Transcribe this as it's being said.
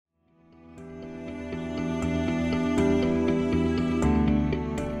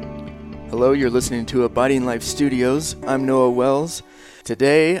Hello, you're listening to Abiding Life Studios. I'm Noah Wells.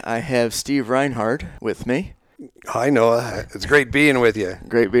 Today I have Steve Reinhardt with me. Hi, Noah. It's great being with you.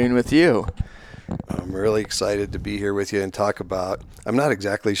 Great being with you. I'm really excited to be here with you and talk about, I'm not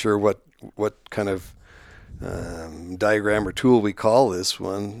exactly sure what kind of diagram or tool we call this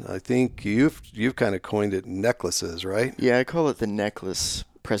one. I think you've kind of coined it necklaces, right? Yeah, I call it the necklace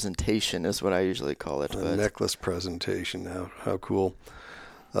presentation is what I usually call it. Necklace presentation. How cool.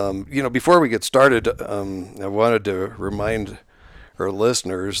 Before we get started, I wanted to remind our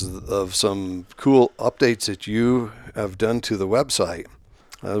listeners of some cool updates that you have done to the website.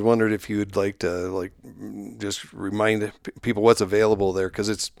 I was wondering if you'd like to just remind people what's available there,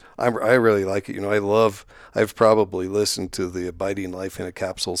 because I really like it. I've probably listened to the Abiding Life in a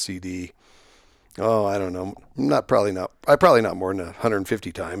Capsule CD. Oh, I don't know. Probably not more than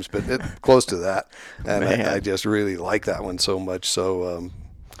 150 times, but close to that. And I just really like that one so much. So,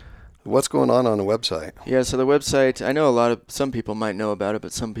 what's going on the website? Yeah, so the website, I know some people might know about it,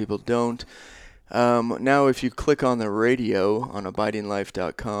 but some people don't. Now, if you click on the radio on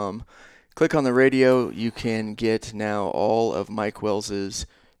abidinglife.com, click on the radio, you can get now all of Mike Wells's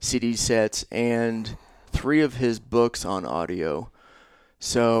CD sets and 3 of his books on audio.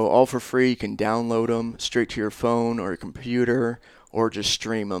 So all for free. You can download them straight to your phone or your computer or just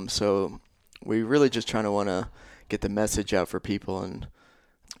stream them. So we really just want to get the message out for people, and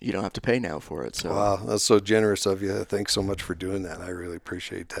you don't have to pay now for it. So wow, that's so generous of you. Thanks so much for doing that. I really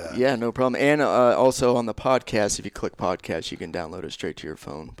appreciate that. Yeah, no problem. And also on the podcast, if you click podcast, you can download it straight to your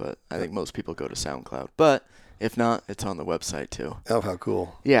phone. But I think most people go to SoundCloud. But if not, it's on the website too. Oh, how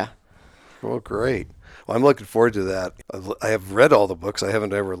cool. Yeah. Well, great. Well, I'm looking forward to that. I have read all the books. I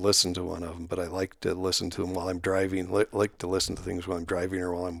haven't ever listened to one of them, but I like to listen to them while I'm driving. Like to listen to things while I'm driving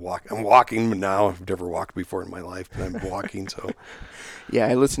or while I'm walking. I'm walking now. I've never walked before in my life, but I'm walking. So, yeah,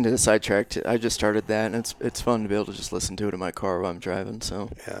 I listened to the Sidetracked. I just started that, and it's fun to be able to just listen to it in my car while I'm driving. So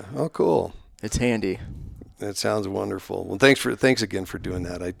yeah. Oh, cool. It's handy. That sounds wonderful. Well, thanks again for doing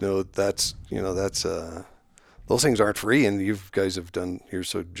that. I know that's those things aren't free, and you guys you're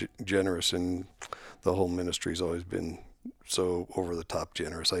so generous, and the whole ministry's always been so over the top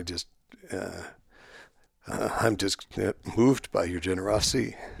generous. I'm just moved by your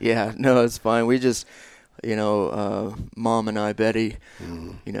generosity. Yeah, no, it's fine. We just, Mom and I, Betty,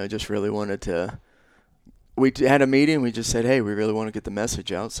 just really wanted to. We had a meeting. We just said, hey, we really want to get the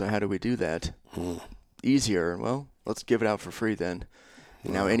message out. So how do we do that? Easier. Well, let's give it out for free then.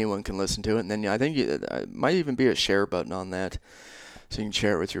 Now anyone can listen to it, and then I think it might even be a share button on that, so you can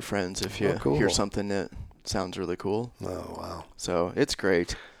share it with your friends if you hear something that sounds really cool. Oh, wow. So it's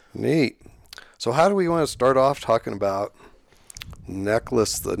great. Neat. So how do we want to start off talking about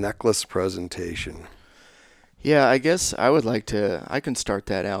the necklace presentation? Yeah, I guess I can start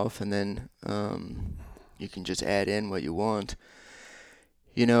that off, and then you can just add in what you want.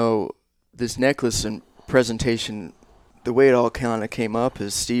 This necklace and presentation, the way it all kind of came up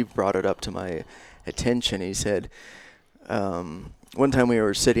is Steve brought it up to my attention. He said, one time we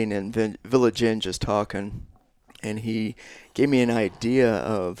were sitting in Village Inn just talking, and he gave me an idea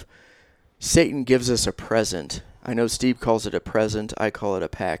of Satan gives us a present. I know Steve calls it a present. I call it a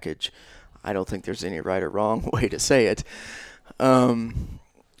package. I don't think there's any right or wrong way to say it. And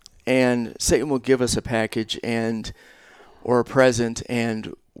Satan will give us a package or a present,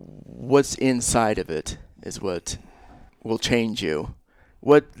 and what's inside of it is what will change you.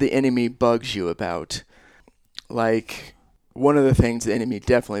 What the enemy bugs you about. Like, one of the things the enemy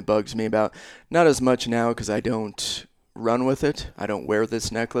definitely bugs me about, not as much now because I don't run with it. I don't wear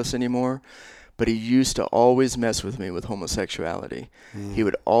this necklace anymore. But he used to always mess with me with homosexuality. He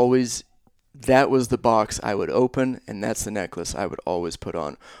would always, that was the box I would open, and that's the necklace I would always put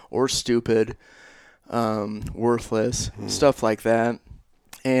on. Or stupid, worthless, stuff like that.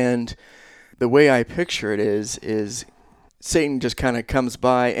 And the way I picture it is Satan just kind of comes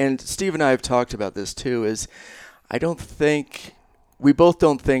by, and Steve and I have talked about this too, is we both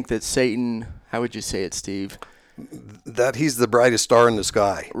don't think that Satan, how would you say it, Steve? That he's the brightest star in the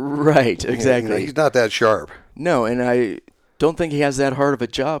sky. Right, exactly. He's not that sharp. No, and I don't think he has that hard of a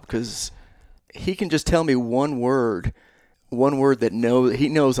job, because he can just tell me one word that he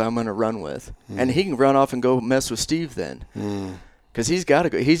knows I'm going to run with. And he can run off and go mess with Steve then. Because he's got to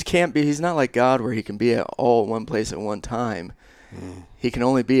go. He's not like God where he can be at all one place at one time. He can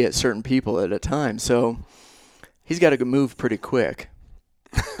only be at certain people at a time. So he's got to move pretty quick.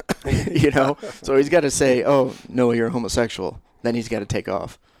 So he's got to say, oh, no, you're homosexual. Then he's got to take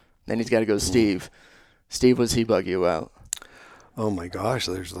off. Then he's got to go, Steve. Steve, was he bug you out? oh my gosh,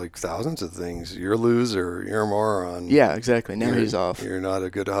 there's like thousands of things. You're a loser. You're a moron. Yeah, exactly. Now you're, he's off. You're not a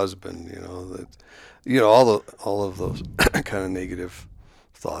good husband. All of those kind of negative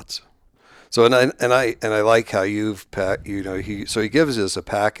thoughts. So and I like how you've he gives us a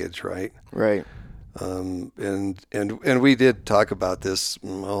package, right? Right. And we did talk about this a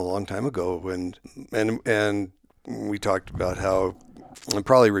long time ago and we talked about how, I'm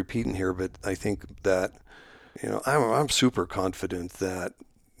probably repeating here, but I think that I'm super confident that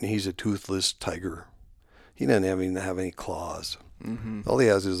he's a toothless tiger. He doesn't even have any claws. Mm-hmm. All he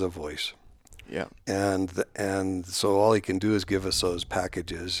has is a voice. Yeah. And so all he can do is give us those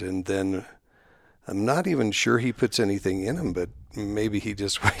packages, and then I'm not even sure he puts anything in them, but maybe he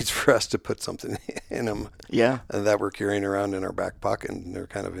just waits for us to put something in them. Yeah. And that we're carrying around in our back pocket, and they're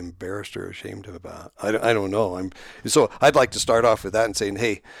kind of embarrassed or ashamed about. I don't know. So I'd like to start off with that and saying,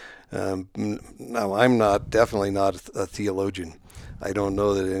 hey, no, I'm definitely not a theologian. I don't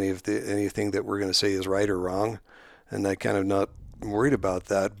know that anything that we're going to say is right or wrong, and I kind of not worried about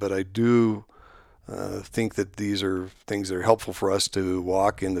that. But I do think that these are things that are helpful for us to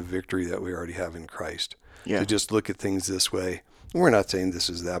walk in the victory that we already have in Christ. Yeah. To just look at things this way. We're not saying this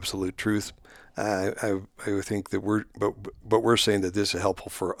is the absolute truth. I think that we're saying that this is helpful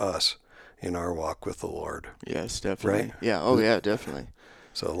for us in our walk with the Lord. Yes, definitely. Right? Yeah. Oh, yeah, definitely.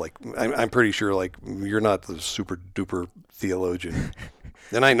 So, like, I'm pretty sure, like, you're not the super duper theologian,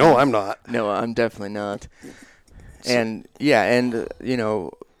 and I know I'm not. No, I'm definitely not. And yeah, and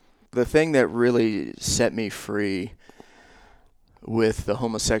the thing that really set me free with the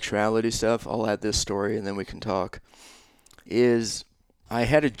homosexuality stuff, I'll add this story and then we can talk, is I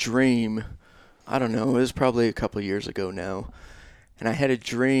had a dream, I don't know, it was probably a couple of years ago now, and I had a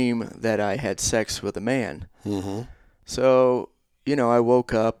dream that I had sex with a man. Mm-hmm. So, I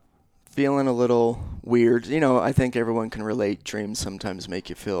woke up feeling a little weird. I think everyone can relate. Dreams sometimes make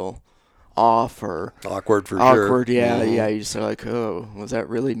you feel off or awkward for awkward, sure. Yeah, Mm-hmm. yeah. You just are like, oh, was that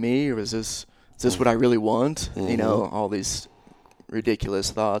really me, or is this what I really want? Mm-hmm. All these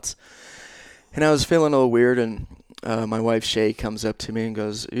ridiculous thoughts. And I was feeling a little weird, and my wife Shay comes up to me and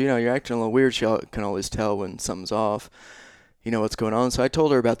goes, you're acting a little weird. She can always tell when something's off. What's going on? So I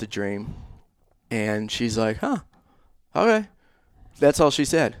told her about the dream, and she's like, huh, okay. That's all she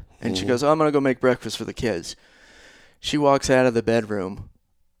said. And she goes, I'm going to go make breakfast for the kids. She walks out of the bedroom.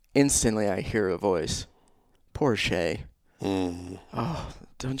 Instantly, I hear a voice. Poor Shay. Mm-hmm. Oh,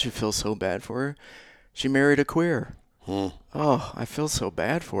 don't you feel so bad for her? She married a queer. Oh, I feel so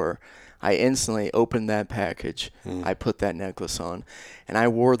bad for her. I instantly opened that package. I put that necklace on. And I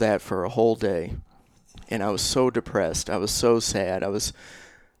wore that for a whole day. And I was so depressed. I was so sad. I was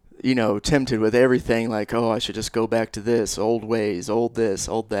tempted with everything, like, oh, I should just go back to this, old ways, old this,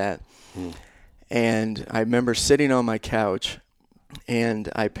 old that. And I remember sitting on my couch,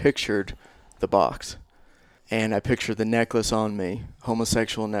 and I pictured the box. And I pictured the necklace on me,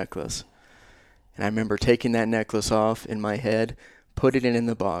 homosexual necklace. And I remember taking that necklace off in my head, putting it in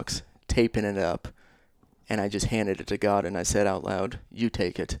the box, taping it up, and I just handed it to God, and I said out loud, you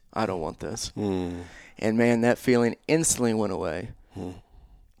take it. I don't want this. And man, that feeling instantly went away.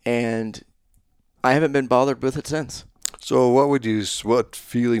 And I haven't been bothered with it since. So how would you describe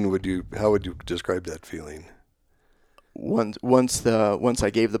that feeling? Once I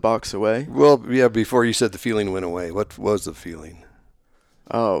gave the box away? Well, yeah, before you said the feeling went away, what was the feeling?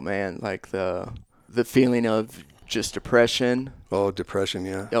 Oh man, like the feeling of just depression. Oh, depression,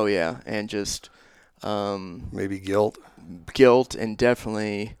 yeah. Oh yeah, and just maybe guilt. Guilt, and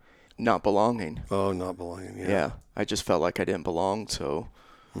definitely not belonging. Oh, not belonging, yeah. Yeah, I just felt like I didn't belong, so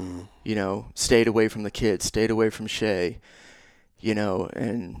stayed away from the kids, stayed away from Shay,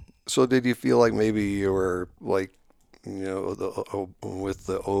 and... So did you feel like maybe you were like, with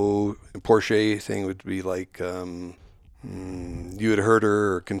the Porsche thing would be like you had hurt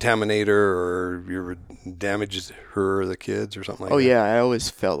her or contaminate her or you would damage her or the kids or something like that? Oh, yeah, I always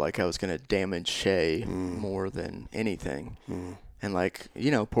felt like I was going to damage Shay more than anything. And like,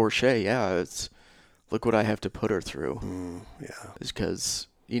 poor Shay, look what I have to put her through. Yeah. It's because...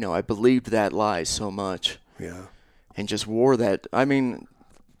 I believed that lie so much. Yeah. And just wore that. I mean,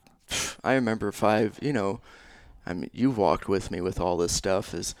 I remember you've walked with me with all this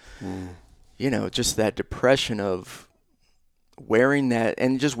stuff just that depression of wearing that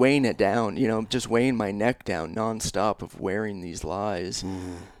and just weighing it down, just weighing my neck down nonstop of wearing these lies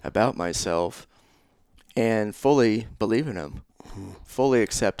about myself and fully believing them, fully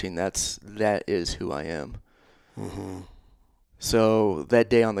accepting that is who I am. So that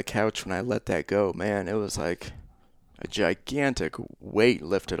day on the couch when I let that go, man, it was like a gigantic weight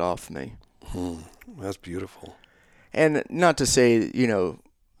lifted off me. That's beautiful. And not to say,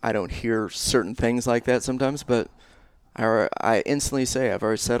 I don't hear certain things like that sometimes, but I instantly say, I've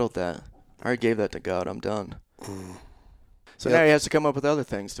already settled that. I already gave that to God. I'm done. So Yep. now he has to come up with other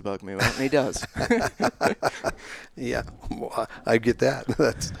things to bug me with, and he does. Yeah, well, I get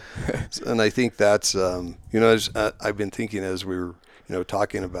that. And I think that's, I've been thinking as we were,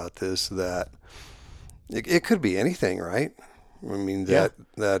 talking about this, that it could be anything, right? I mean, Yeah.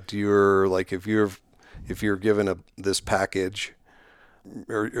 that you're like, if you're given this package,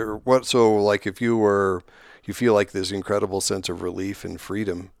 or what, so like if you feel like this incredible sense of relief and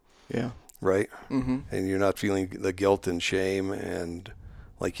freedom, Yeah. right? Mm-hmm. And you're not feeling the guilt and shame and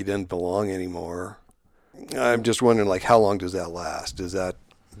like you didn't belong anymore. I'm just wondering, like, how long does that last? Is that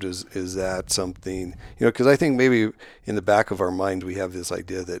something, because I think maybe in the back of our mind we have this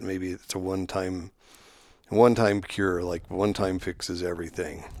idea that maybe it's a one-time cure, like one time fixes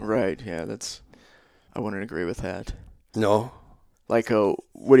everything. Right. Yeah. I wouldn't agree with that. No.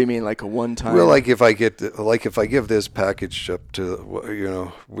 What do you mean, like a one-time? Well, like if I give this package up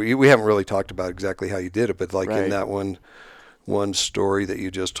to, we haven't really talked about exactly how you did it, but like in Right. that one story that you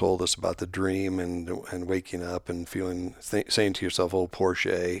just told us about the dream and waking up and saying to yourself, "Oh, poor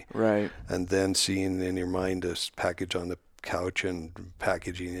Shay," Right. and then seeing in your mind this package on the couch and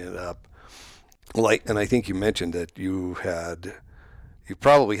packaging it up. And I think you mentioned that you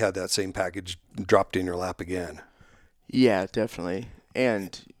probably had that same package dropped in your lap again. Yeah, definitely.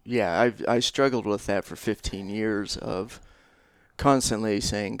 And yeah, I struggled with that for 15 years of constantly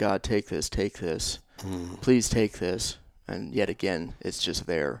saying, God, take this, please take this. And yet again, it's just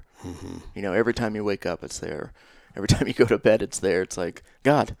there. Mm-hmm. Every time you wake up, it's there. Every time you go to bed, it's there. It's like,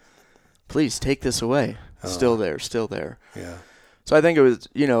 God, please take this away. Still there, still there. Yeah. So I think it was,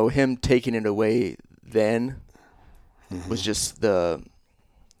 him taking it away then was just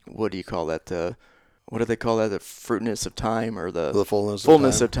what do you call that? What do they call that? The fruitness of time, or the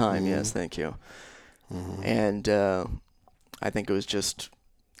fullness of time. Mm-hmm. Yes, thank you. Mm-hmm. And I think it was just,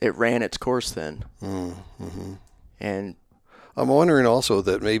 it ran its course then. Mm-hmm. And I'm wondering also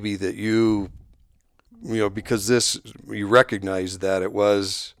that maybe that because you recognize that it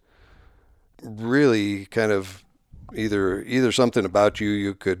was really kind of either something about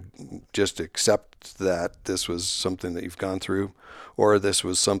you could just accept that this was something that you've gone through, or this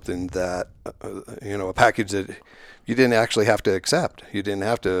was something that, a package that you didn't actually have to accept. You didn't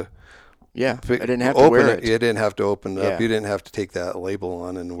have to. Yeah, I didn't have to wear it. You didn't have to open it Yeah. up. You didn't have to take that label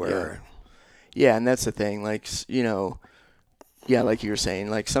on and wear it. Yeah, and that's the thing. Like, like you were saying,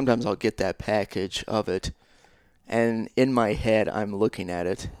 like sometimes I'll get that package of it, and in my head I'm looking at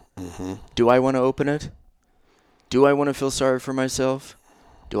it. Mm-hmm. Do I want to open it? Do I want to feel sorry for myself?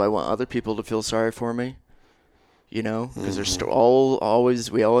 Do I want other people to feel sorry for me? Because there's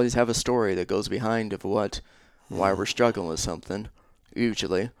we always have a story that goes behind of why we're struggling with something,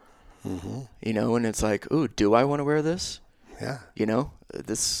 usually. Mm-hmm. And it's like, ooh, do I want to wear this? Yeah.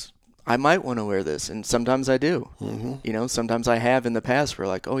 I might want to wear this, and sometimes I do. Mm-hmm. Sometimes I have in the past where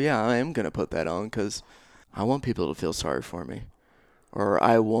like, oh yeah, I am going to put that on because I want people to feel sorry for me. Or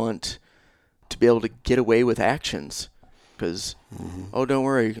I want to be able to get away with actions because, oh, don't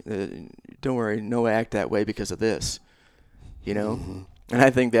worry, no act that way because of this, And I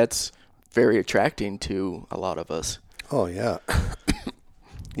think that's very attracting to a lot of us. Oh, yeah.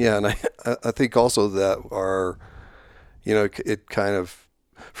 Yeah, and I think also that it kind of,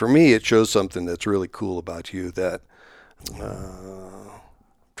 for me, it shows something that's really cool about you that,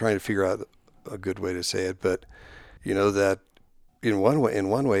 trying to figure out a good way to say it, but, that in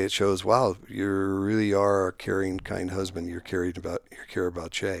one way it shows, wow, you really are a caring, kind husband. You care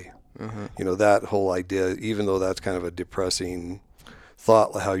about Shay. Mm-hmm. That whole idea, even though that's kind of a depressing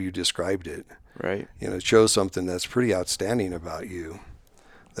thought, how you described it, Right. it shows something that's pretty outstanding about you,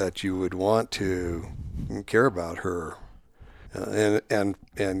 that you would want to care about her, and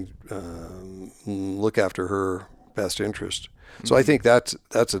look after her best interest. Mm-hmm. So I think that's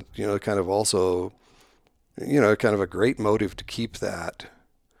a kind of also, kind of a great motive to keep that,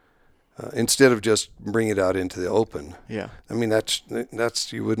 instead of just bring it out into the open. Yeah. I mean, that's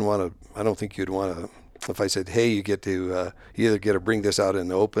you wouldn't want to. I don't think you'd want to. If I said, hey, you either get to bring this out in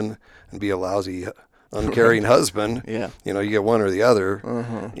the open and be a lousy, uncaring husband. Yeah. You get one or the other.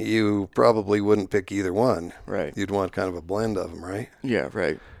 Uh-huh. You probably wouldn't pick either one. Right. You'd want kind of a blend of them, right? Yeah.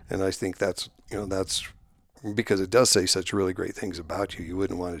 Right. And I think that's because it does say such really great things about you. You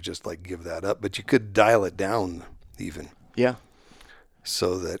wouldn't want to just like give that up, but you could dial it down even. Yeah.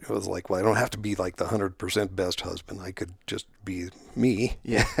 So that it was like, well, I don't have to be like the 100% best husband. I could just be me.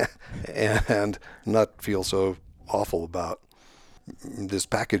 Yeah. and not feel so awful about this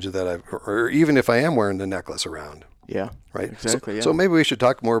package that or even if I am wearing the necklace around. Yeah. right? Exactly. So maybe we should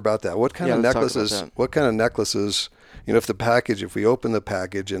talk more about that. What kind Yeah, of let's talk about necklaces? that. What kind of necklaces? If we open the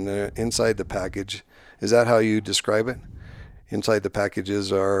package and inside the package, is that how you describe it? Inside the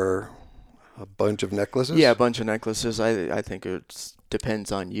packages are a bunch of necklaces. Yeah, a bunch of necklaces. I think it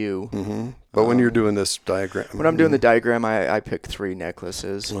depends on you. Mm-hmm. But when you're doing this diagram, When I'm doing the diagram, I pick 3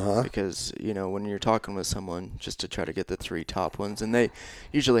 necklaces Uh-huh. because, when you're talking with someone, just to try to get the 3 top ones, and they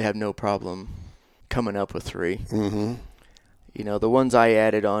usually have no problem coming up with 3. Mm-hmm. The ones I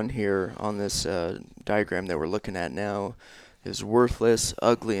added on here on this diagram that we're looking at now is worthless,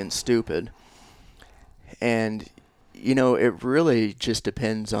 ugly, and stupid. And, it really just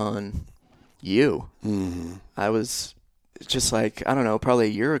depends on you. Mm-hmm. I was just like, I don't know, probably a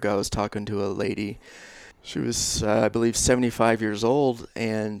year ago, I was talking to a lady. She was, I believe, 75 years old,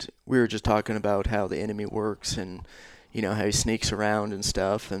 and we were just talking about how the enemy works and, how he sneaks around and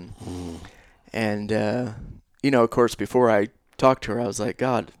stuff. And of course, before I talked to her, I was like,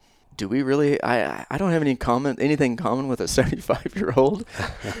 God, do we really, I don't have anything in common with a 75-year-old,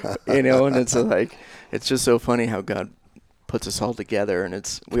 and it's like, it's just so funny how God puts us all together,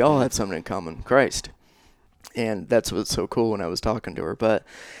 and we all have something in common, Christ. And that's what's so cool when I was talking to her. But,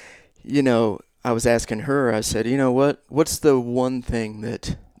 I was asking her, I said, what's the one thing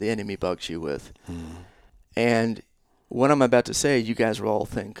that the enemy bugs you with? And what I'm about to say, you guys will all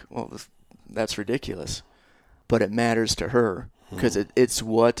think, well, that's ridiculous. But it matters to her because it's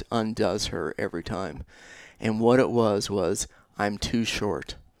what undoes her every time. And what it was, I'm too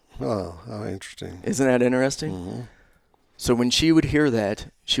short. Oh, how interesting. Isn't that interesting? Mm-hmm. So when she would hear that,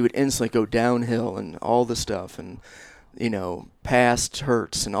 she would instantly go downhill and all the stuff and, past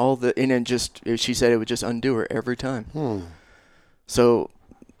hurts and all the, and then she said it would just undo her every time. So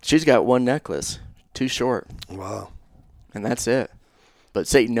she's got one necklace, too short. Wow. And that's it. But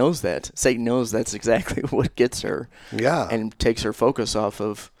Satan knows that. Satan knows that's exactly what gets her. Yeah. And takes her focus off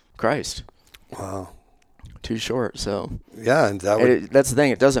of Christ. Wow. Too short. So yeah, and that's the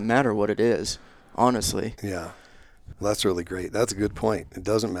thing. It doesn't matter what it is, honestly. Yeah. Well, that's really great. That's a good point. It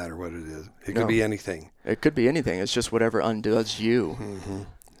doesn't matter what it is. It could be anything. It could be anything. It's just whatever undoes you. Mm-hmm.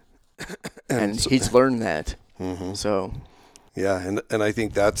 And he's learned that. Mm-hmm. So. Yeah, and I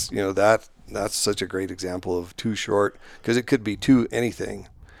think that's that's such a great example of too short, because it could be too anything,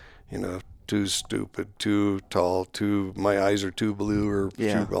 too stupid, too tall, my eyes are too blue or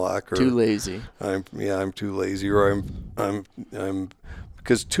too black, or too lazy. I'm too lazy, or I'm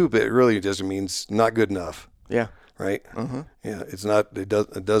because too big really just means not good enough. Yeah. Right. Uh-huh. Yeah, it's not. It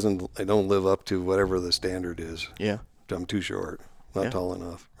doesn't. I don't live up to whatever the standard is. Yeah. I'm too short. Not tall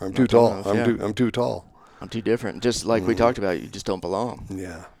enough. I'm Not too tall. enough, I'm too tall. I'm too different. Just like we talked about, you just don't belong.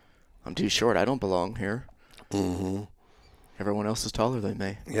 Yeah. I'm too short. I don't belong here. Mm-hmm. Everyone else is taller than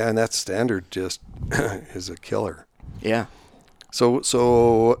me. Yeah, and that standard just is a killer. Yeah. So if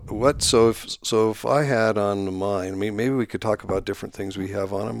I had on mine, maybe we could talk about different things we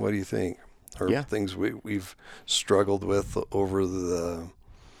have on them. What do you think? Or things we've struggled with over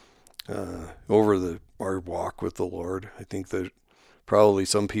our walk with the Lord. I think that probably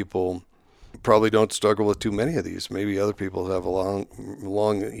some people probably don't struggle with too many of these. Maybe other people have a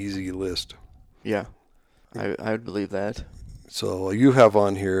long, easy list. Yeah, I would believe that. So you have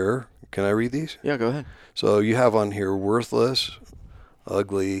on here, can I read these? Yeah, go ahead. So you have on here worthless,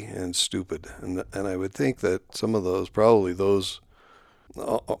 ugly, and stupid. And I would think that some of those,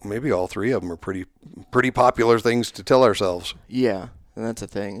 maybe all 3 of them are pretty popular things to tell ourselves. Yeah, and that's the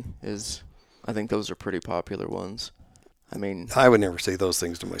thing, is I think those are pretty popular ones. I mean, I would never say those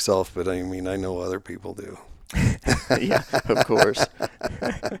things to myself, but I mean, I know other people do. Yeah, of course.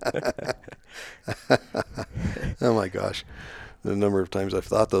 Oh my gosh, the number of times I've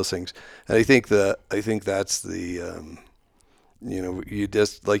thought those things. And I think that's the, you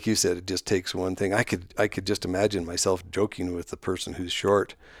just, like you said, it just takes one thing. I could just imagine myself joking with the person who's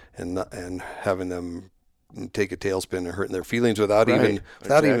short and having them take a tailspin and hurting their feelings without even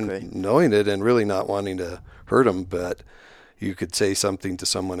knowing it and really not wanting to hurt them. But you could say something to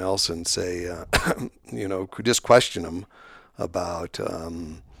someone else and say, just question them about,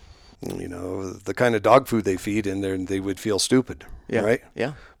 the kind of dog food they feed, and then they would feel stupid, right?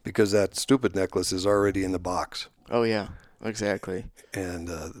 Yeah. Because that stupid necklace is already in the box. Oh yeah, exactly. And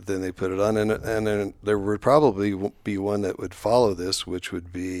then they put it on, and then there would probably be one that would follow this, which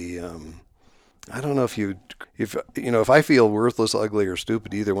would be, I don't know if I feel worthless, ugly, or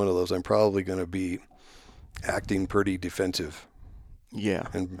stupid, either one of those, I'm probably going to be acting pretty defensive. Yeah,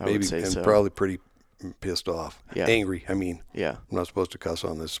 and I would say so. Probably pretty pissed off. Yeah. Angry, I mean. Yeah. I'm not supposed to cuss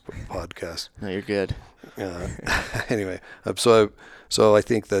on this podcast. No, you're good. Anyway, so I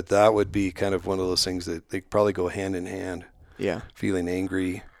think that would be kind of one of those things that they probably go hand in hand. Yeah. Feeling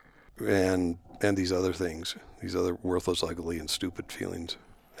angry, and these other things, these other worthless, ugly, and stupid feelings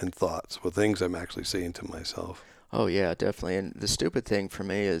and thoughts, with things I'm actually saying to myself. Oh yeah, definitely. And the stupid thing for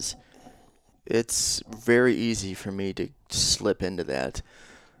me is, it's very easy for me to slip into that.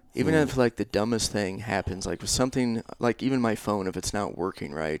 Even if like the dumbest thing happens, like with something like even my phone, if it's not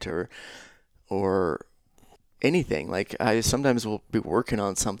working right, or anything, like I sometimes will be working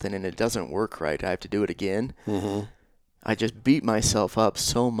on something and it doesn't work right, I have to do it again. Mm-hmm. I just beat myself up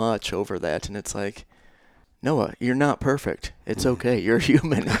so much over that, and it's like, Noah, you're not perfect. It's okay. You're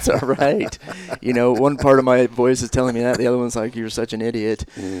human. It's all right. One part of my voice is telling me that. The other one's like, you're such an idiot.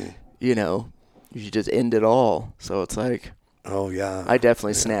 You should just end it all. So it's like, oh yeah, I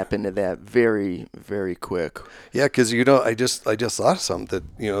definitely snap into that very, very quick. Yeah, because I just thought of something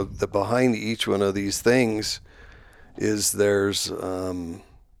that behind each one of these things is there's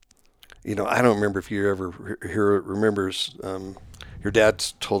I don't remember if you ever remembers your dad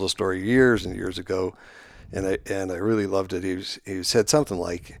told a story years and years ago, and I really loved it. He said something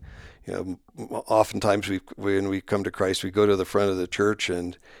like, oftentimes when we come to Christ, we go to the front of the church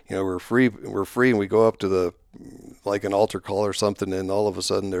and we're free, and we go up to like an altar call or something, and all of a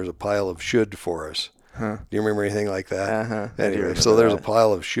sudden there's a pile of should for us. Huh. Do you remember anything like that? Uh-huh. Anyway, so there's a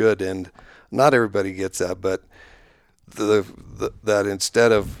pile of should, and not everybody gets that, but that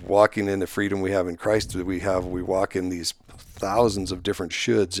instead of walking in the freedom we have in Christ, we walk in these thousands of different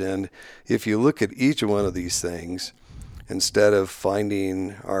shoulds. And if you look at each one of these things, instead of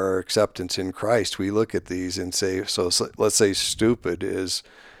finding our acceptance in Christ, we look at these and say, so let's say stupid is,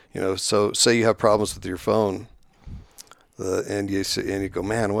 so say you have problems with your phone, and you go,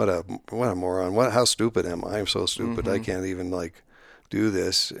 man, what a moron! How stupid am I? I'm so stupid. I can't even do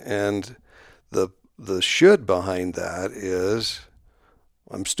this. And the should behind that is,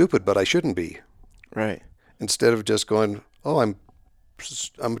 I'm stupid, but I shouldn't be. Right. Instead of just going, oh, I'm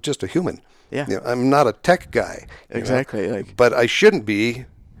just a human. Yeah. I'm not a tech guy. Exactly. But I shouldn't be.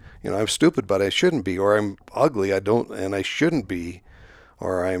 I'm stupid, but I shouldn't be. Or I'm ugly, and I shouldn't be.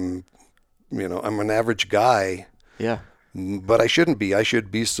 Or I'm an average guy. Yeah. But I shouldn't be. I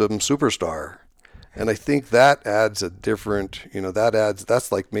should be some superstar. And I think that adds a different,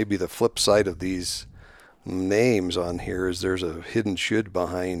 that's like maybe the flip side of these names on here, is there's a hidden should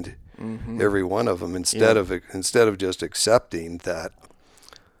behind every one of them, instead of just accepting that,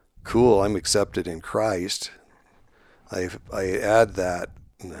 cool, I'm accepted in Christ. I add that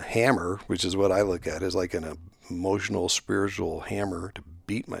hammer, which is what I look at as like an emotional, spiritual hammer to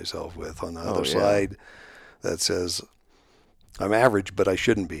beat myself with on the other side, that says, I'm average, but I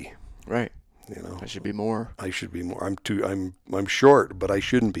shouldn't be. Right. I should be more. I should be more. I'm short, but I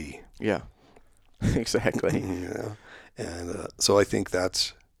shouldn't be. Yeah. Exactly. And so I think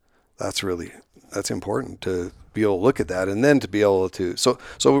that's important to be able to look at that, and then to be able to. So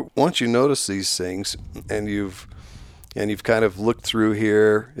once you notice these things, and you've kind of looked through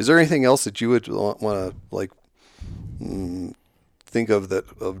here, is there anything else that you would want to think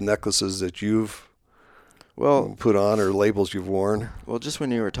of necklaces that you've put on, or labels you've worn? Well, just when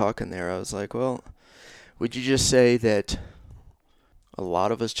you were talking there, I was like, well, would you just say that a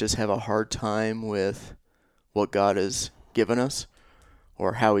lot of us just have a hard time with what God has given us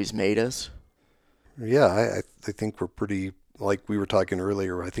or how he's made us? Yeah, I think we're pretty, like we were talking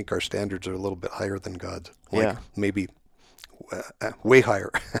earlier, I think our standards are a little bit higher than God's. Maybe way higher.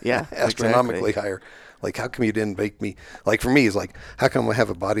 Yeah, astronomically exactly. higher. Like, how come you didn't make me, like for me, it's like, how come I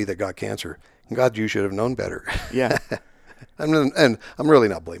have a body that got cancer? God, you should have known better. Yeah. And I'm really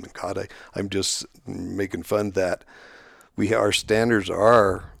not blaming God. I'm just making fun that our standards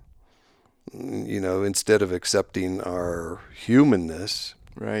are, instead of accepting our humanness.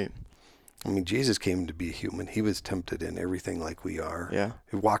 Right. I mean, Jesus came to be human. He was tempted in everything like we are. Yeah.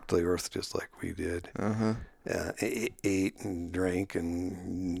 He walked the earth just like we did. Uh-huh. Ate and drank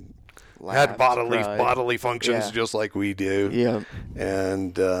and Laughed, had cried. bodily functions just like we do. Yeah.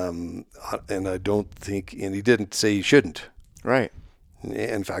 And I don't think, and he didn't say he shouldn't. Right.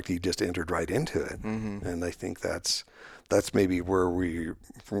 In fact, he just entered right into it. And I think that's maybe where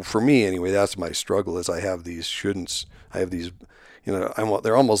for me anyway, that's my struggle, is I have these shouldn'ts. I have these,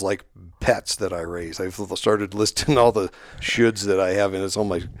 they're almost like pets that I raise. I've started listing all the shoulds that I have, and it's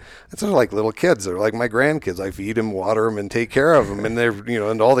sort of like little kids. They're like my grandkids. I feed them, water them, and take care of them, and they're,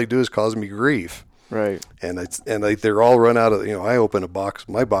 and all they do is cause me grief. Right. And they're all run out of, I open a box.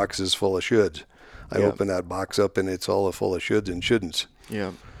 My box is full of shoulds. I open that box up, and it's all full of shoulds and shouldn'ts.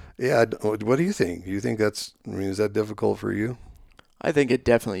 Yeah. Yeah. What do you think? Do you think is that difficult for you? I think it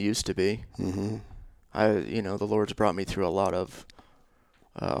definitely used to be. Mm-hmm. The Lord's brought me through a lot of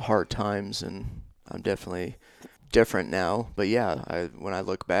hard times, and I'm definitely different now. But yeah, when I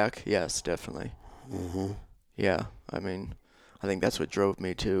look back, yes, definitely. Mm-hmm. Yeah, I mean, I think that's what drove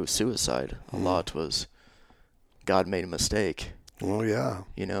me to suicide a lot was God made a mistake. Oh yeah.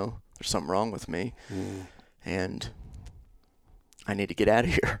 There's something wrong with me, Mm. and I need to get out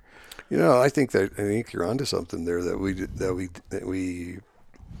of here. I think you're onto something there, that we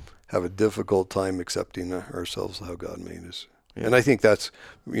have a difficult time accepting ourselves how God made us. Yeah. And I think that's,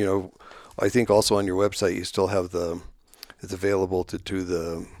 I think also on your website you still have it's available to do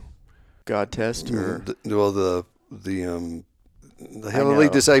the God test or the Heavenly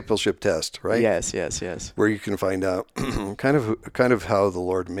Discipleship Test, right? Yes. Where you can find out kind of how the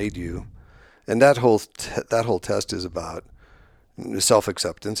Lord made you, and that whole test is about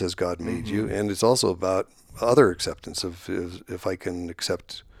self-acceptance as God made you, and it's also about other acceptance of if I can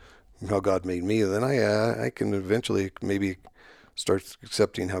accept how God made me, then I can eventually maybe start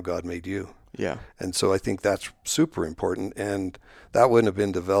accepting how God made you. Yeah. And so I think that's super important, and that wouldn't have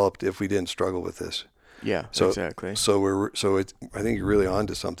been developed if we didn't struggle with this. Yeah, So, exactly. I think you're really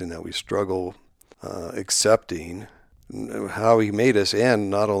onto something, that we struggle accepting how He made us, and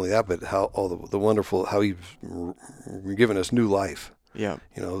not only that, but how all the wonderful, how He's given us new life. Yeah.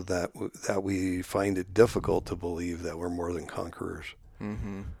 That we find it difficult to believe that we're more than conquerors.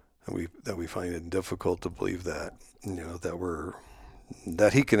 Mm-hmm. That we find it difficult to believe that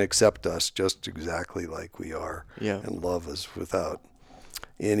that He can accept us just exactly like we are, Yeah. and love us without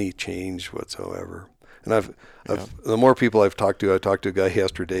any change whatsoever. And the more people I've talked to, I talked to a guy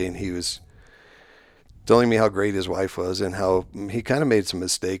yesterday, and he was telling me how great his wife was, and how he kind of made some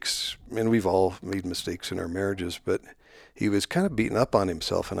mistakes, and we've all made mistakes in our marriages, but he was kind of beating up on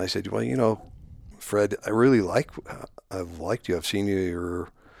himself. And I said, well, Fred, I've liked you. I've seen you your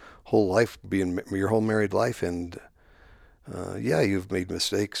whole life, your whole married life, and you've made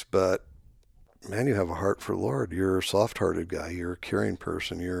mistakes, but man, you have a heart for the Lord. You're a soft-hearted guy. You're a caring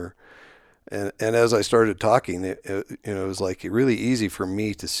person. And as I started talking, it was like really easy for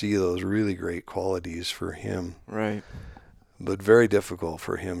me to see those really great qualities for him. Right. But very difficult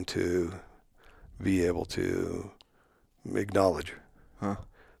for him to be able to acknowledge. Huh.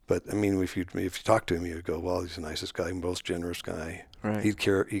 But I mean, if you talk to him, you'd go, well, he's the nicest guy, most generous guy. Right. He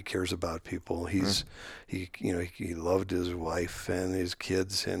cares about people. He loved his wife and his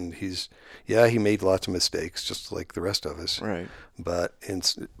kids, and he made lots of mistakes, just like the rest of us. Right. But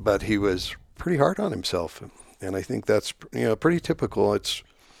he was pretty hard on himself, and I think that's pretty typical. It's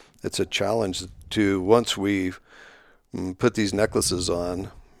a challenge to, once we put these necklaces on,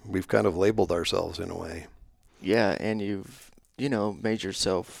 we've kind of labeled ourselves in a way. Yeah, and you've made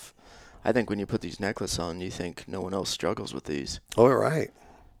yourself. I think when you put these necklaces on, you think no one else struggles with these. Oh, right.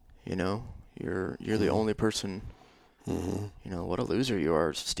 You're the only person. Mm-hmm. What a loser you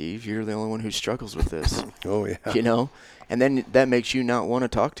are, Steve. You're the only one who struggles with this. Oh, yeah. And then that makes you not want to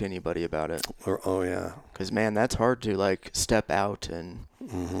talk to anybody about it. Oh, yeah. Because, man, that's hard to, step out and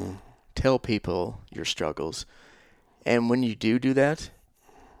tell people your struggles. And when you do that,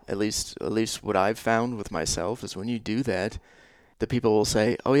 at least what I've found with myself is when you do that, the people will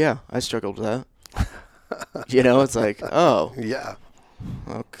say, oh, yeah, I struggled with that. It's like, oh. Yeah.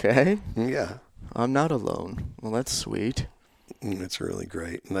 Okay. Yeah. I'm not alone. Well, that's sweet. It's really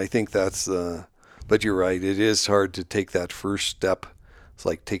great. And I think that's but you're right. It is hard to take that first step. It's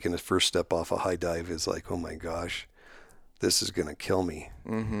like taking the first step off a high dive is like, oh my gosh, this is going to kill me.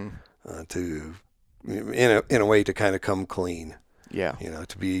 Mm-hmm. In a way to kind of come clean. Yeah.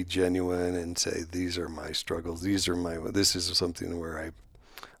 To be genuine and say, these are my struggles. This is something where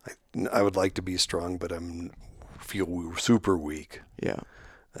I would like to be strong, but feel super weak. Yeah.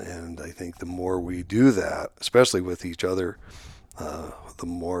 And I think the more we do that, especially with each other, the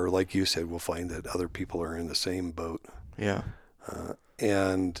more, like you said, we'll find that other people are in the same boat. Yeah.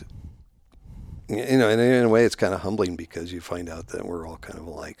 And in a way, it's kind of humbling, because you find out that we're all kind of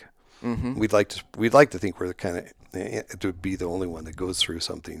alike. Mm-hmm. We'd like to think we're the kind of to be the only one that goes through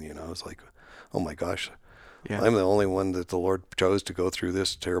something. It's like, oh my gosh. Yeah. I'm the only one that the Lord chose to go through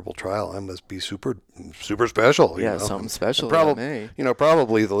this terrible trial. I must be super, super special. Yeah, something special about me.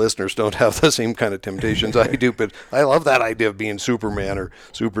 Probably the listeners don't have the same kind of temptations I do, but I love that idea of being Superman or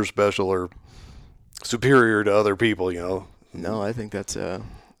super special or superior to other people. No, I think that's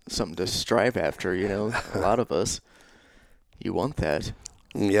something to strive after. A lot of us, you want that.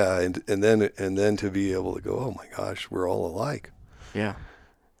 Yeah, and then to be able to go, oh my gosh, we're all alike. Yeah.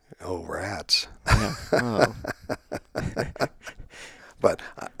 Oh, rats. Yeah. Oh. But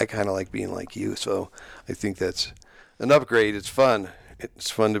I kind of like being like you, so I think that's an upgrade. It's fun. it's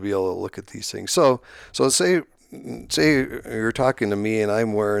fun to be able to look at these things. So say you're talking to me and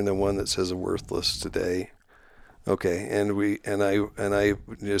I'm wearing the one that says worthless today. Okay, and I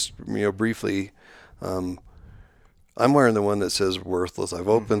just briefly, I'm wearing the one that says worthless. I've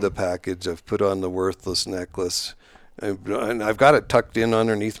opened the package. I've put on the worthless necklace, and I've got it tucked in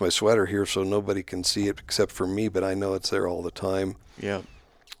underneath my sweater here, so nobody can see it except for me. But I know it's there all the time. Yeah.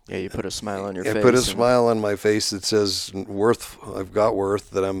 Yeah, you put a smile on your face. I put a smile on my face that says worth. I've got worth.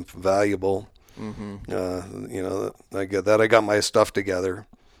 That I'm valuable. I got my stuff together.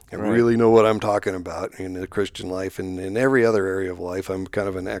 I really know what I'm talking about in the Christian life, and in every other area of life, I'm kind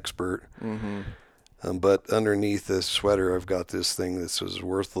of an expert. But underneath this sweater, I've got this thing that says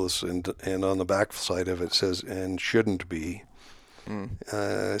worthless, and on the back side of it says and shouldn't be.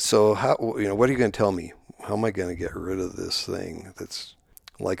 So how what are you going to tell me? How am I going to get rid of this thing that's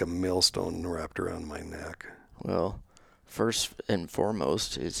like a millstone wrapped around my neck? Well, first and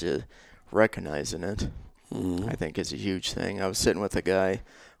foremost is recognizing it. I think is a huge thing. I was sitting with a guy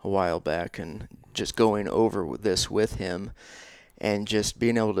a while back and just going over this with him, and just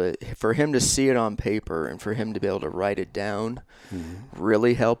being able to, for him to see it on paper and for him to be able to write it down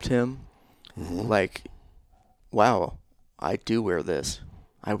really helped him. Like, wow, I do wear this.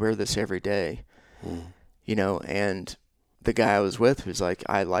 I wear this every day. And the guy I was with was like,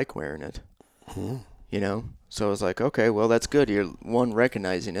 I like wearing it. So I was like, okay, well, that's good. You're one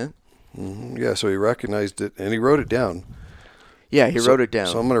recognizing it. Yeah, so he recognized it and he wrote it down. Yeah, he wrote it down.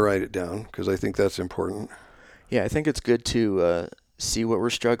 So I'm going to write it down because I think that's important. Yeah, I think it's good to see what we're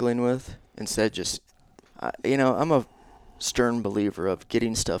struggling with instead of just, I'm a stern believer of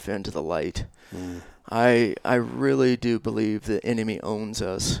getting stuff into the light. I really do believe the enemy owns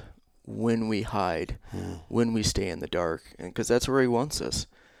us when we hide, when we stay in the dark, because that's where he wants us.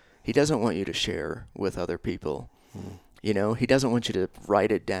 He doesn't want you to share with other people. He doesn't want you to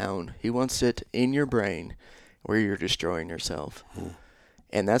write it down. He wants it in your brain where you're destroying yourself.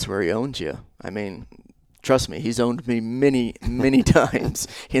 And that's where he owns you. I mean, trust me, he's owned me many, many times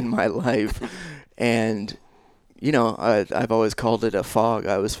in my life. And, I've always called it a fog.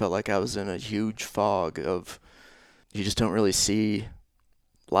 I always felt like I was in a huge fog of you just don't really see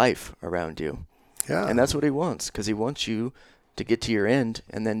life around you. Yeah. And that's what he wants, because he wants you to get to your end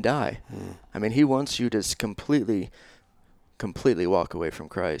and then die. I mean, he wants you to completely walk away from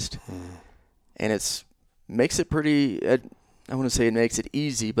Christ. And makes it pretty, I want to say it makes it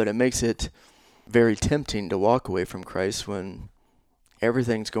easy, but it makes it very tempting to walk away from Christ when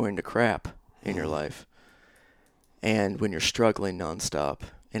everything's going to crap in your life. And when you're struggling nonstop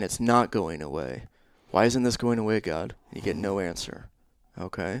and it's not going away. Why isn't this going away, God? You get no answer.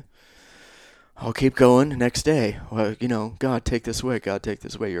 Okay. I'll keep going next day. Well, God, take this away. God, take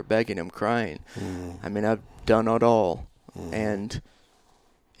this away. You're begging him, crying. I mean, I've done it all. And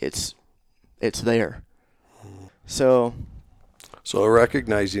it's there. So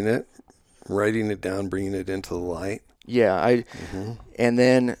recognizing it, writing it down, bringing it into the light. Yeah, and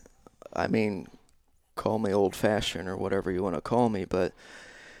then, I mean, call me old-fashioned or whatever you want to call me, but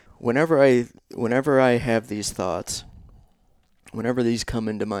whenever I have these thoughts, whenever these come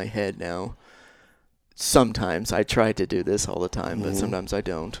into my head now, sometimes I try to do this all the time, but sometimes I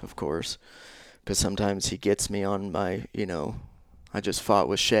don't, of course, because sometimes he gets me on my, I just fought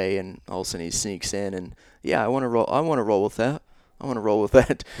with Shay, and all of a sudden he sneaks in, and I want to roll with that. I want to roll with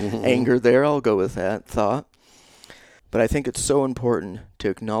that anger there. I'll go with that thought. But I think it's so important to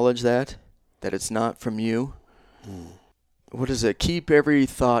acknowledge that it's not from you. What is it? Keep every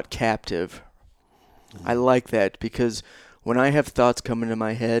thought captive. I like that, because when I have thoughts come into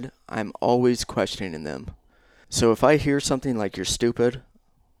my head, I'm always questioning them. So if I hear something like you're stupid,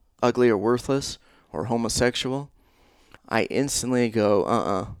 ugly, or worthless, or homosexual, I instantly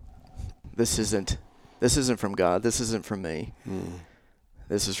go, this isn't from God. This isn't from me.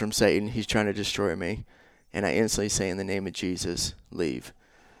 This is from Satan. He's trying to destroy me. And I instantly say, in the name of Jesus, leave.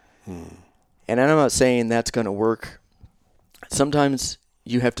 And I'm not saying that's going to work. Sometimes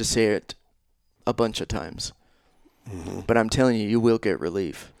you have to say it a bunch of times. But I'm telling you, you will get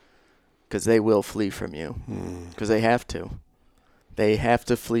relief, because they will flee from you, because they have to. They have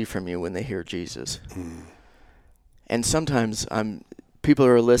to flee from you when they hear Jesus. And sometimes people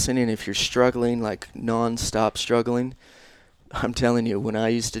are listening, if you're struggling, like non-stop struggling, I'm telling you, when I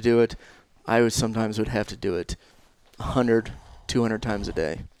used to do it, I sometimes would have to do it 100, 200 times a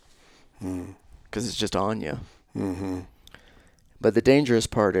day, because it's just on you. But the dangerous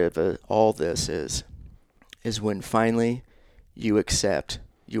part of all this is when finally you accept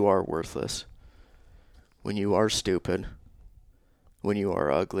you are worthless, when you are stupid, when you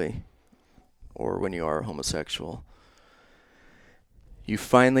are ugly, or when you are homosexual. You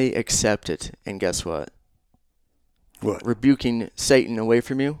finally accept it, and guess what? What? Rebuking Satan away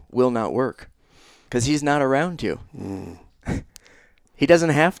from you will not work because he's not around you. He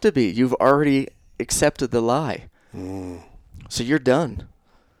doesn't have to be. You've already accepted the lie. So you're done.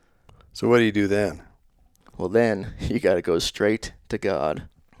 So what do you do then? Well, then you got to go straight to God.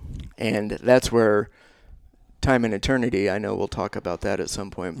 And that's where time and eternity, I know we'll talk about that at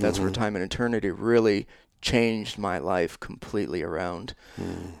some point, but that's where time and eternity really changed my life completely around,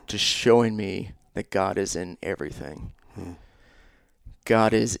 just showing me that God is in everything.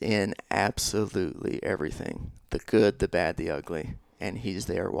 God is in absolutely everything, the good, the bad, the ugly, and he's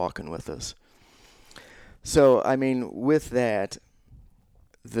there walking with us. So, I mean, with that,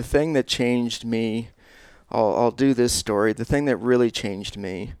 the thing that changed me, I'll do this story. The thing that really changed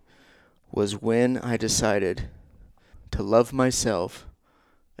me was when I decided to love myself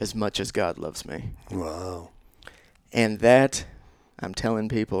as much as God loves me. Wow. And that, I'm telling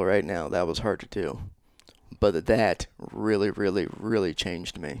people right now, that was hard to do. But that really, really, really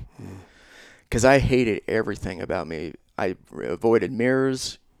changed me. Because I hated everything about me. I avoided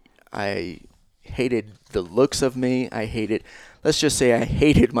mirrors. I hated the looks of me. Let's just say I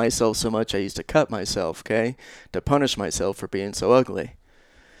hated myself so much I used to cut myself, okay? To punish myself for being so ugly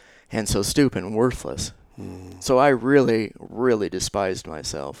and so stupid and worthless. So I really, really despised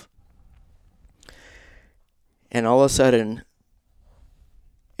myself. And all of a sudden,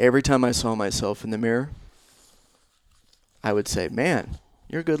 every time I saw myself in the mirror, I would say, man,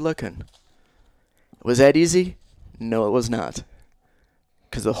 you're good looking. Was that easy? No, it was not.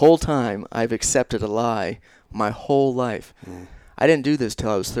 Because the whole time I've accepted a lie my whole life. I didn't do this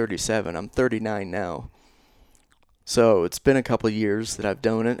till I was 37. I'm 39 now. So it's been a couple of years that I've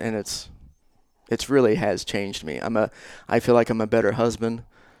done it, and it's really has changed me. I feel like I'm a better husband,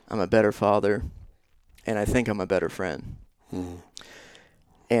 I'm a better father, and I think I'm a better friend.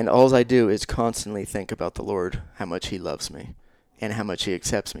 And all I do is constantly think about the Lord, how much he loves me, and how much he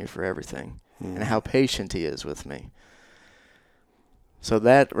accepts me for everything, and how patient he is with me. So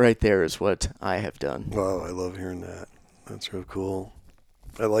that right there is what I have done. Wow, I love hearing that. That's real cool.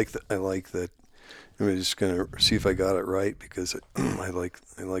 I like that. I'm just gonna see if I got it right, because I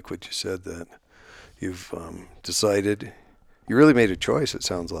like what you said, that you've decided, you really made a choice, it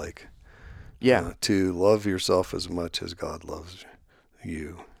sounds like. Yeah. To love yourself as much as God loves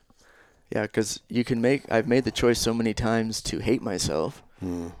you. Yeah, because I've made the choice so many times to hate myself.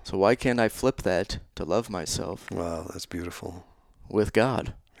 So why can't I flip that to love myself? Wow, that's beautiful. With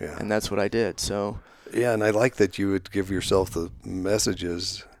God. Yeah. And that's what I did. So. Yeah, and I like that you would give yourself the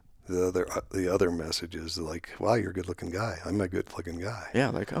messages, the other messages, like, wow, you're a good-looking guy. I'm a good-looking guy. Yeah,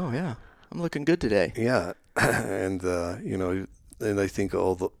 like, oh yeah, I'm looking good today. Yeah, and and I think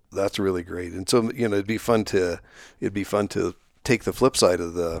that's really great. And so it'd be fun to take the flip side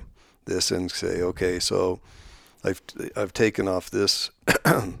of this and say, okay, so I've taken off this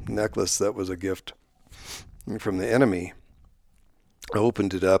necklace that was a gift from the enemy. I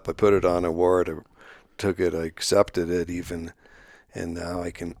opened it up, I put it on, I wore it, I took it, I accepted it even, and now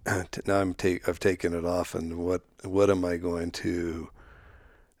I can. I've taken it off, and what am I going to?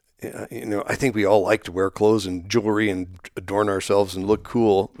 I think we all like to wear clothes and jewelry and adorn ourselves and look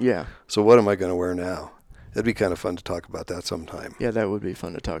cool. Yeah. So what am I going to wear now? It'd be kind of fun to talk about that sometime. Yeah, that would be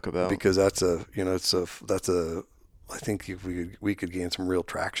fun to talk about. Because I think if we could gain some real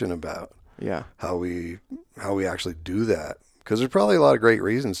traction about. Yeah. How we actually do that. Because there's probably a lot of great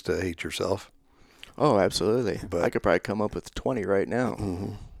reasons to hate yourself. Oh, absolutely. But I could probably come up with 20 right now.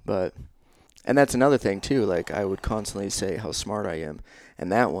 And that's another thing too. Like, I would constantly say how smart I am,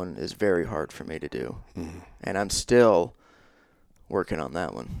 and that one is very hard for me to do. And I'm still working on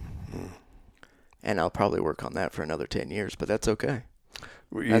that one. And I'll probably work on that for another 10 years, but that's okay.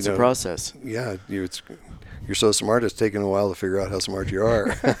 That's a process. Yeah, you're so smart. It's taken a while to figure out how smart you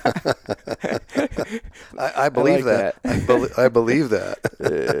are. I believe that. I believe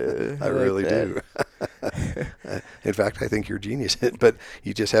that. I really do. In fact, I think you're a genius, but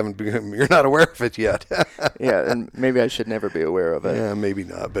you just you're not aware of it yet. Yeah, and maybe I should never be aware of it. Yeah, maybe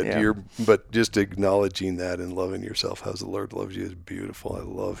not. But but just acknowledging that and loving yourself as the Lord loves you is beautiful. I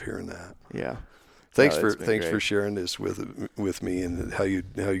love hearing that. Yeah. Thanks for sharing this with me, and how you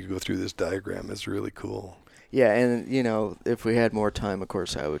go through this diagram. It's really cool. Yeah, and if we had more time, of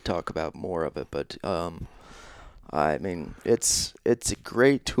course, I would talk about more of it. But I mean, it's a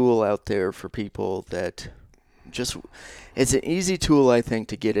great tool out there for people that it's an easy tool, I think,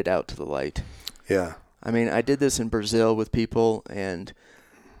 to get it out to the light. Yeah. I mean, I did this in Brazil with people, and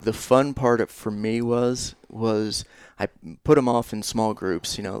the fun part for me was I put them off in small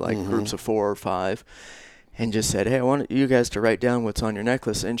groups, like groups of 4 or 5, and just said, hey, I want you guys to write down what's on your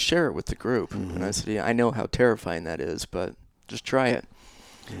necklace and share it with the group. And I said, yeah, I know how terrifying that is, but just try it.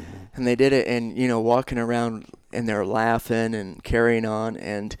 And they did it, and, walking around, and they're laughing and carrying on,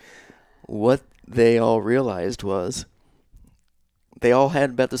 and what they all realized was they all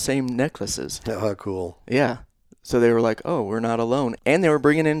had about the same necklaces. Oh, how cool. Yeah. So they were like, oh, we're not alone. And they were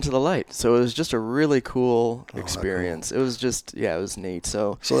bringing it into the light. So it was just a really cool experience. Cool. It was just, it was neat.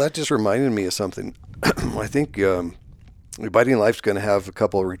 So that just reminded me of something. I think Abiding Life's going to have a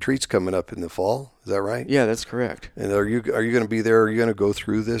couple of retreats coming up in the fall. Is that right? Yeah, that's correct. And are you going to be there? Are you going to go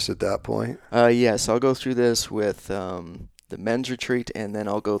through this at that point? Yes, I'll go through this with the men's retreat, and then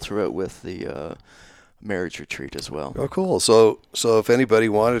I'll go through it with the marriage retreat as well. Oh, cool. So if anybody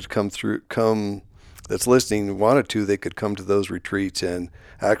wanted to come that's listening wanted to, they could come to those retreats and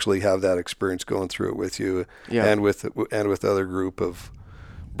actually have that experience going through it with you, and with other group of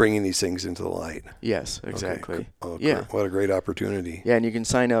bringing these things into the light. Yes, exactly. Okay. Yeah. What a great opportunity. Yeah, and you can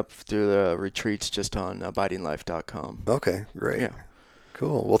sign up through the retreats just on abidinglife.com. Okay, great. Yeah.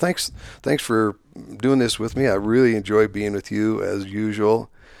 Cool. Well, thanks for doing this with me. I really enjoy being with you as usual.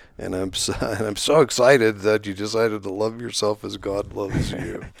 And I'm so excited that you decided to love yourself as God loves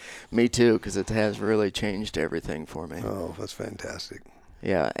you. Me too, because it has really changed everything for me. Oh, that's fantastic.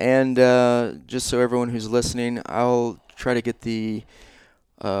 Yeah, and just so everyone who's listening, I'll try to get the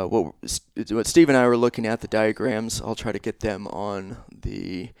what Steve and I were looking at, the diagrams. I'll try to get them on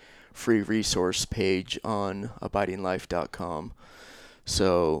the free resource page on abidinglife.com.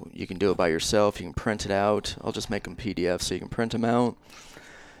 So you can do it by yourself. You can print it out. I'll just make them PDF so you can print them out.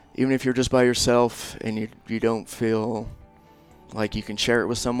 Even if you're just by yourself and you don't feel like you can share it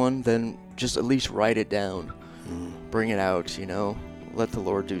with someone, then just at least write it down. Bring it out, let the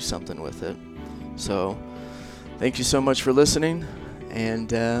Lord do something with it. So thank you so much for listening, and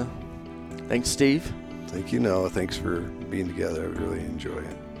thanks, Steve. Thank you, Noah. Thanks for being together. I really enjoy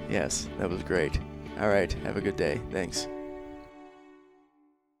it. Yes, that was great. All right, have a good day. Thanks.